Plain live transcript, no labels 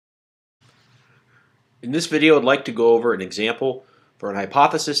In this video, I'd like to go over an example for an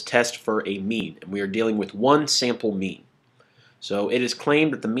hypothesis test for a mean, and we are dealing with one sample mean. So it is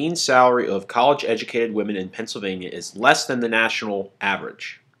claimed that the mean salary of college-educated women in Pennsylvania is less than the national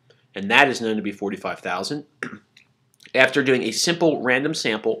average, and that is known to be $45,000. After doing a simple random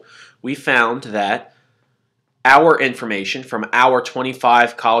sample, we found that our information from our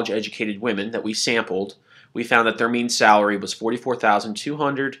 25 college-educated women that we sampled, we found that their mean salary was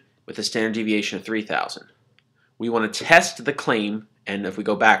 $44,200 with a standard deviation of 3,000. We want to test the claim, and if we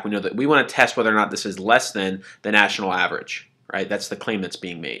go back, we know that we want to test whether or not this is less than the national average, right? That's the claim that's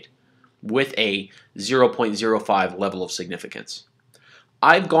being made, with a 0.05 level of significance.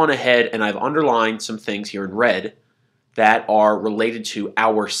 I've gone ahead and I've underlined some things here in red that are related to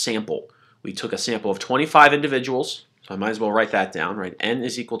our sample. We took a sample of 25 individuals, so I might as well write that down, right? N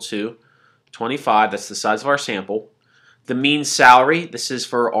is equal to 25, that's the size of our sample. The mean salary, this is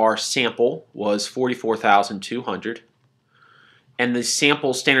for our sample, was $44,200. And the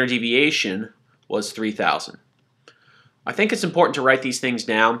sample standard deviation was 3,000. I think it's important to write these things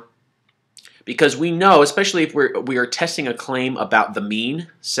down because we know, especially if we are testing a claim about the mean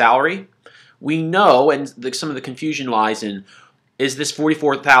salary, we know, and some of the confusion lies in, is this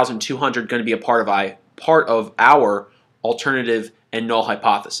 $44,200 going to be a part of our alternative and null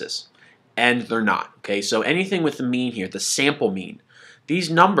hypothesis? And they're not. Okay, so anything with the mean here, the sample mean,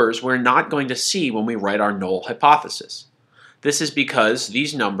 these numbers we're not going to see when we write our null hypothesis. This is because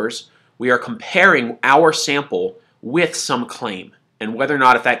these numbers, we are comparing our sample with some claim, and whether or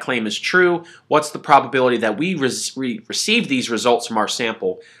not if that claim is true, what's the probability that we receive these results from our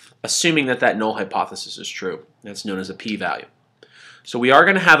sample, assuming that that null hypothesis is true. That's known as a p-value. So we are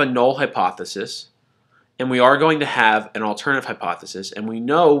going to have a null hypothesis, and we are going to have an alternative hypothesis, and we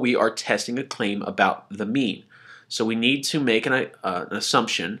know we are testing a claim about the mean. So we need to make an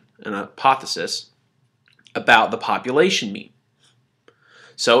assumption, an hypothesis, about the population mean.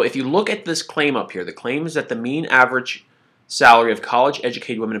 So if you look at this claim up here, the claim is that the mean average salary of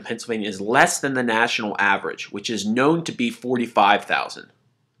college-educated women in Pennsylvania is less than the national average, which is known to be $45,000.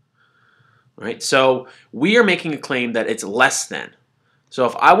 Right? So we are making a claim that it's less than. So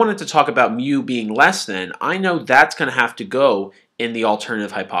if I wanted to talk about mu being less than, I know that's going to have to go in the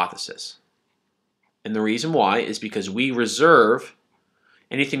alternative hypothesis. And the reason why is because we reserve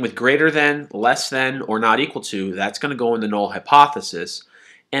anything with greater than, less than, or not equal to, that's going to go in the null hypothesis.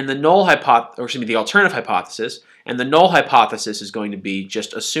 And the the alternative hypothesis, and the null hypothesis is going to be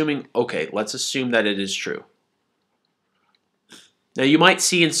just assuming, okay, let's assume that it is true. Now you might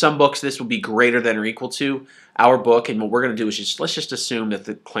see in some books this will be greater than or equal to our book, and what we're going to do is let's just assume that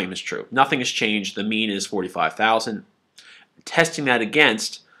the claim is true. Nothing has changed. The mean is 45,000. Testing that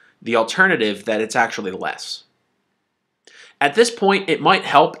against the alternative that it's actually less. At this point, it might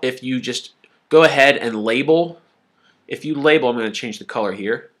help if you just go ahead and label. If you label, I'm going to change the color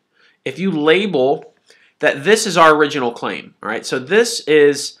here. If you label that this is our original claim, all right? So this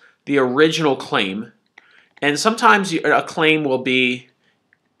is the original claim. And sometimes a claim will be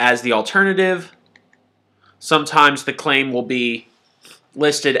as the alternative. Sometimes the claim will be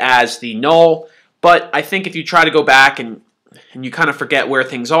listed as the null. But I think if you try to go back and you kind of forget where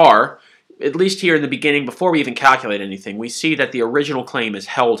things are, at least here in the beginning, before we even calculate anything, we see that the original claim is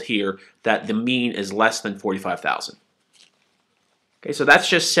held here, that the mean is less than 45,000. Okay, so that's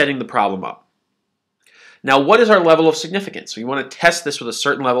just setting the problem up. Now, what is our level of significance? We want to test this with a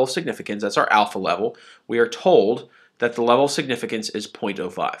certain level of significance. That's our alpha level. We are told that the level of significance is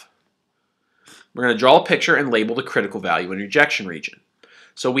 0.05. We're going to draw a picture and label the critical value and rejection region.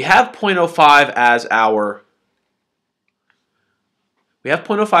 So we have 0.05 as our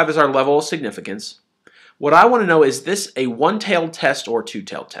level of significance. What I want to know, is this a one-tailed test or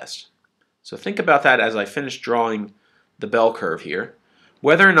two-tailed test? So think about that as I finish drawing the bell curve here.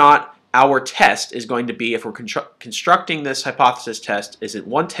 Whether or not our test is going to be, if we're constructing this hypothesis test, is it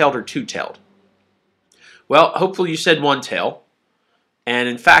one-tailed or two-tailed? Well, hopefully you said one-tail, and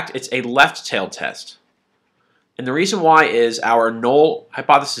in fact it's a left-tailed test. And the reason why is our null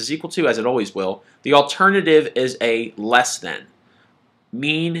hypothesis is equal to, as it always will, the alternative is a less than.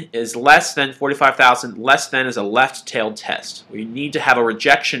 Mean is less than 45,000, less than is a left-tailed test. We need to have a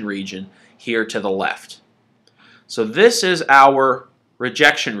rejection region here to the left. So this is our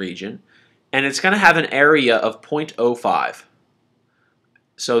rejection region, and it's going to have an area of 0.05.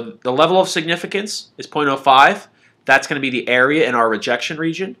 So the level of significance is 0.05. That's going to be the area in our rejection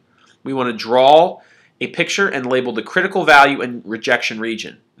region. We want to draw a picture and label the critical value and rejection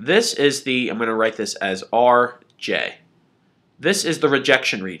region. This is I'm going to write this as RJ. This is the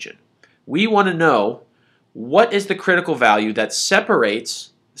rejection region. We want to know what is the critical value that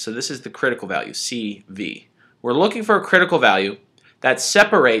separates So this is the critical value, CV. We're looking for a critical value that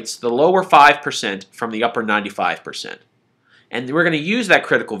separates the lower 5% from the upper 95%. And we're going to use that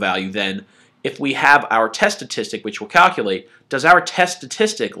critical value then if we have our test statistic, which we'll calculate. Does our test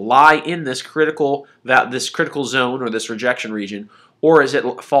statistic lie in this critical zone or this rejection region, or does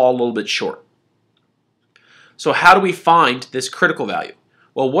it fall a little bit short? So how do we find this critical value?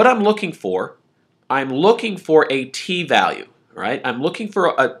 Well, what I'm looking for a t-value. Right?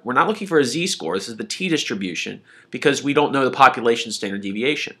 We're not looking for a z-score. This is the t-distribution because we don't know the population standard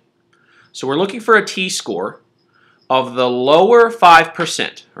deviation. So we're looking for a t-score of the lower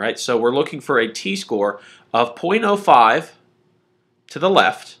 5%. Right? So we're looking for a t-score of 0.05 to the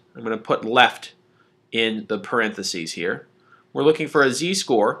left. I'm going to put left in the parentheses here. We're looking for a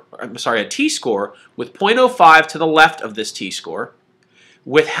z-score, a t-score with 0.05 to the left of this t-score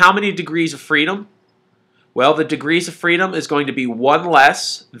with how many degrees of freedom? Well, the degrees of freedom is going to be one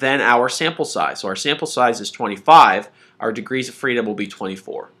less than our sample size. So our sample size is 25. Our degrees of freedom will be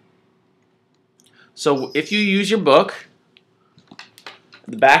 24. So if you use your book,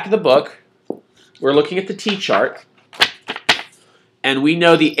 the back of the book, we're looking at the t-chart, and we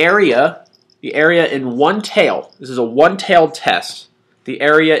know the area in one tail. This is a one-tailed test. The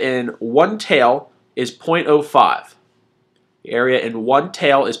area in one tail is 0.05. The area in one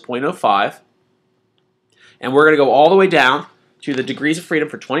tail is 0.05. And we're going to go all the way down to the degrees of freedom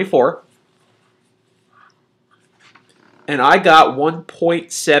for 24. And I got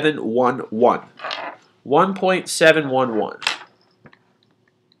 1.711. 1.711.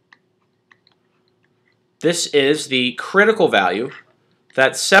 This is the critical value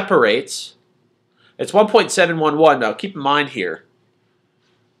that separates. It's 1.711. Now keep in mind here,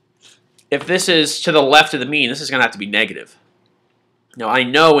 if this is to the left of the mean, this is going to have to be negative. Now I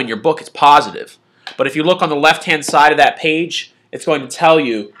know in your book it's positive. But if you look on the left-hand side of that page, it's going to tell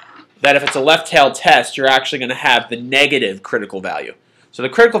you that if it's a left-tailed test, you're actually going to have the negative critical value. So the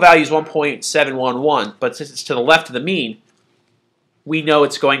critical value is 1.711, but since it's to the left of the mean, we know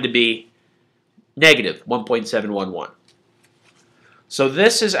it's going to be negative 1.711. So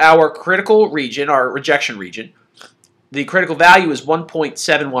this is our critical region, our rejection region. The critical value is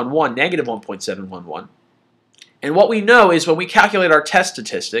 1.711, negative 1.711. And what we know is when we calculate our test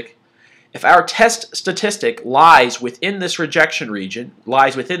statistic, if our test statistic lies within this rejection region,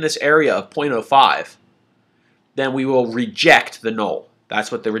 lies within this area of 0.05, then we will reject the null. That's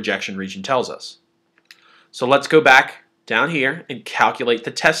what the rejection region tells us. So let's go back down here and calculate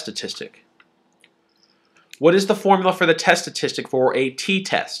the test statistic. What is the formula for the test statistic for a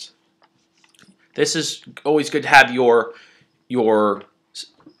t-test? This is always good to have your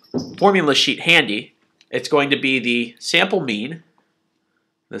formula sheet handy. It's going to be the sample mean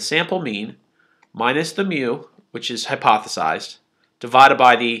minus the mu, which is hypothesized, divided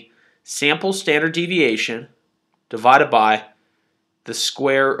by the sample standard deviation divided by the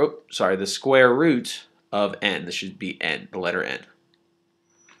square root of n. This should be n, the letter n.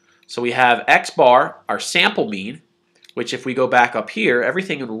 So we have x bar, our sample mean, which if we go back up here,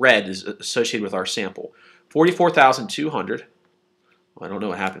 everything in red is associated with our sample. 44,200. Well, I don't know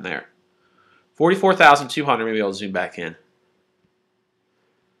what happened there. 44,200, maybe I'll zoom back in.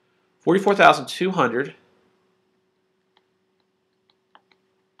 44,200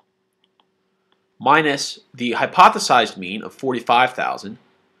 minus the hypothesized mean of 45,000.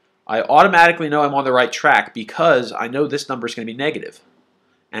 I automatically know I'm on the right track because I know this number is going to be negative.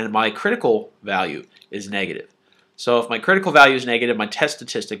 And my critical value is negative. So if my critical value is negative, my test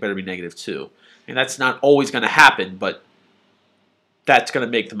statistic better be negative too. And that's not always going to happen, but that's going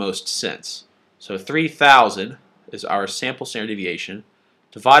to make the most sense. So 3,000 is our sample standard deviation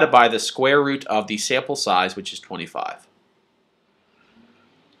divided by the square root of the sample size, which is 25.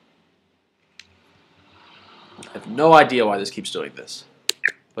 I have no idea why this keeps doing this,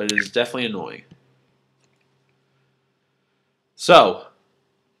 but it is definitely annoying. So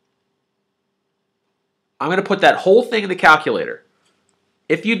I'm going to put that whole thing in the calculator.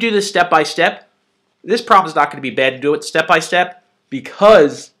 If you do this step by step, this problem is not going to be bad to do it step by step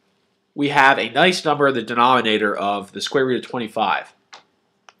because we have a nice number in the denominator of the square root of 25.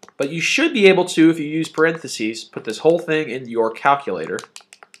 But you should be able to, if you use parentheses, put this whole thing in your calculator,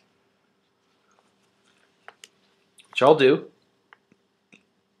 which I'll do.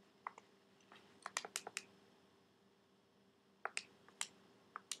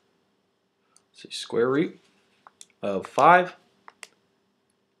 So square root of 5.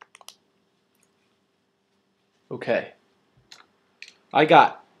 Okay. I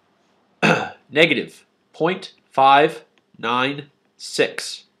got negative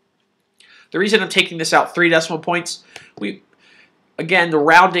 0.596. The reason I'm taking this out 3 decimal points, again, the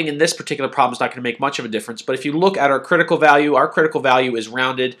rounding in this particular problem is not going to make much of a difference, but if you look at our critical value is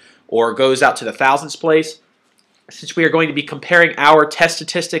rounded or goes out to the thousandths place. Since we are going to be comparing our test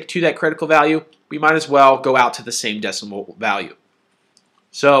statistic to that critical value, we might as well go out to the same decimal value.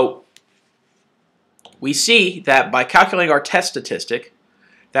 So we see that by calculating our test statistic,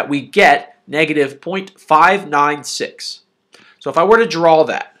 that we get negative 0.596. So if I were to draw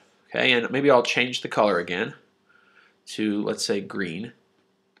that, okay, and maybe I'll change the color again to, let's say, green.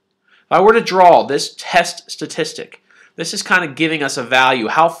 If I were to draw this test statistic, this is kind of giving us a value.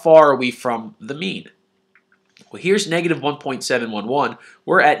 How far are we from the mean? Well, here's negative 1.711.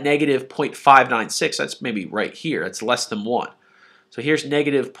 We're at negative 0.596. That's maybe right here. That's less than 1. So here's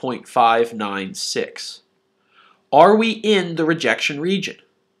negative 0.596. Are we in the rejection region?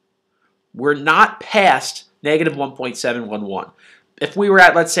 We're not past negative 1.711. If we were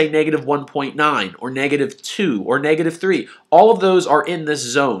at, let's say, negative 1.9 or negative 2 or negative 3, all of those are in this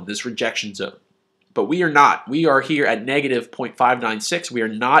zone, this rejection zone. But we are not. We are here at negative 0.596. We are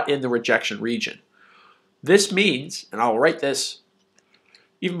not in the rejection region. This means, and I'll write this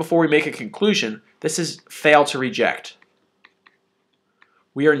even before we make a conclusion, this is fail to reject.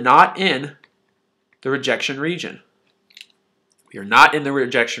 We are not in the rejection region. We are not in the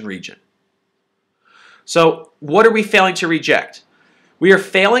rejection region. So what are we failing to reject? We are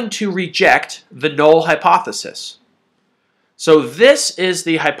failing to reject the null hypothesis. So this is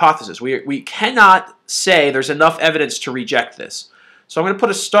the hypothesis. We cannot say there's enough evidence to reject this. So I'm going to put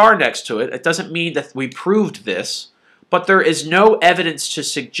a star next to it. It doesn't mean that we proved this, but there is no evidence to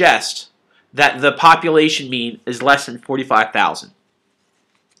suggest that the population mean is less than 45,000.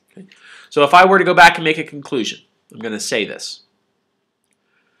 Okay? So if I were to go back and make a conclusion, I'm going to say this.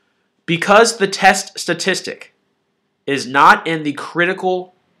 Because the test statistic is not in the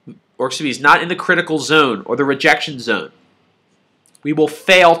critical, or excuse me, is not in the critical zone or the rejection zone, we will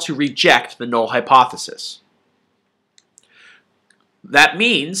fail to reject the null hypothesis. That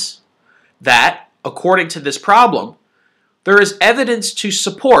means that, according to this problem, there is evidence to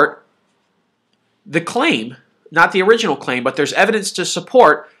support the claim, not the original claim, but there's evidence to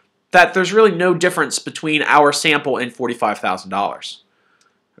support that there's really no difference between our sample and $45,000.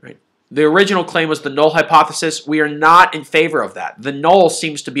 Right? The original claim was the null hypothesis. We are not in favor of that. The null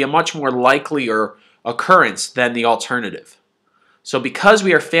seems to be a much more likelier occurrence than the alternative. So because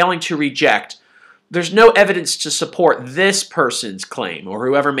we are failing to reject, there's no evidence to support this person's claim, or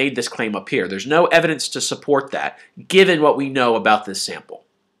whoever made this claim up here. There's no evidence to support that, given what we know about this sample.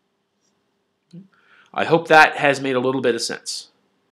 I hope that has made a little bit of sense.